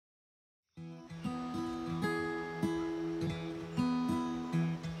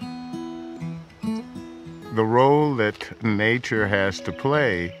The role that nature has to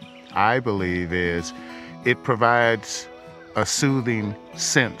play, I believe, is it provides a soothing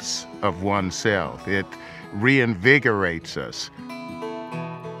sense of oneself. It reinvigorates us.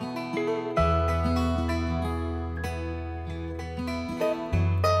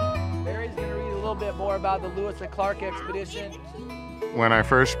 Barry's going to read a little bit more about the Lewis and Clark expedition. When I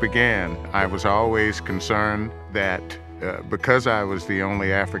first began, I was always concerned that because I was the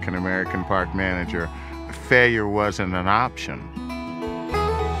only African American park manager, failure wasn't an option.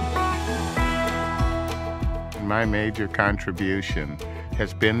 My major contribution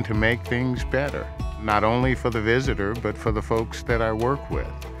has been to make things better, not only for the visitor, but for the folks that I work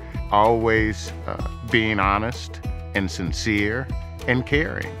with. Always being honest and sincere and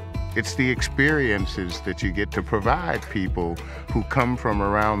caring. It's the experiences that you get to provide people who come from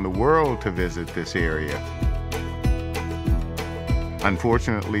around the world to visit this area.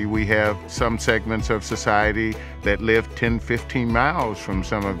 Unfortunately, we have some segments of society that live 10, 15 miles from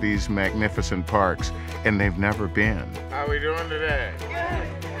some of these magnificent parks, and they've never been. How are we doing today? Good.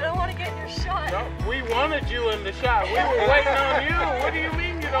 I don't want to get in your shot. No, we wanted you in the shot. We were waiting on you. What do you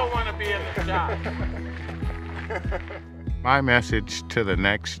mean you don't want to be in the shot? My message to the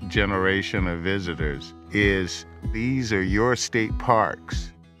next generation of visitors is these are your state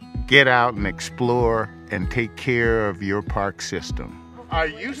parks. Get out and explore and take care of your park system. Are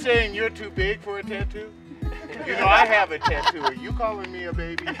you saying you're too big for a tattoo? You know, I have a tattoo. Are you calling me a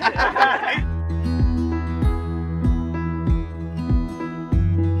baby? Hey,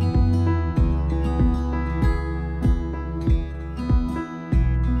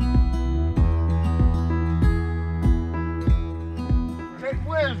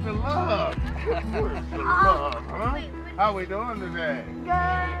 where's the love? Where's the love, huh? How we doing today?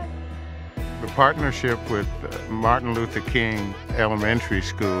 Good. The partnership with Martin Luther King Elementary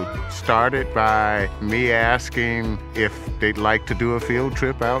School started by me asking if they'd like to do a field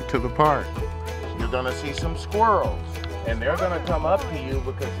trip out to the park. You're gonna see some squirrels, and they're gonna come up to you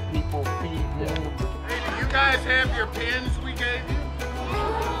because people feed them. Hey, do you guys have your pins we gave you?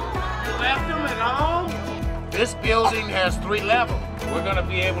 You left them at home? This building has 3 levels. We're gonna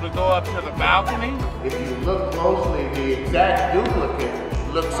be able to go up to the balcony. If you look closely, the exact duplicate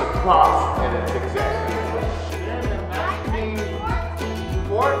looks across at its exact duplicate. Then in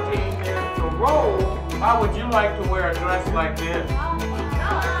 1914, there's the robe. How would you like to wear a dress like this?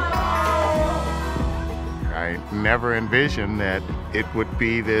 I never envisioned that it would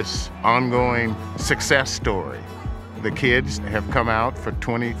be this ongoing success story. The kids have come out for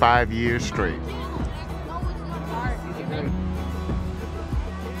 25 years straight.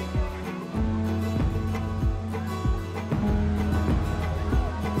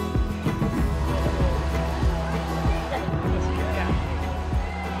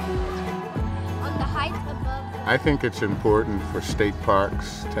 I think it's important for state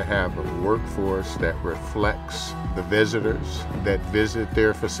parks to have a workforce that reflects the visitors that visit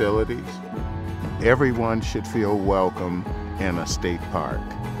their facilities. Everyone should feel welcome in a state park.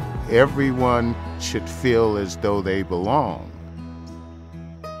 Everyone should feel as though they belong.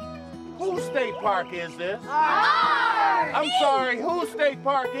 Whose state park is this? I'm sorry, whose state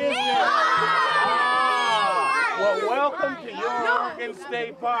park is this? Well, welcome to your Oregon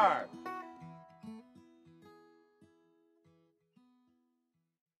State Park.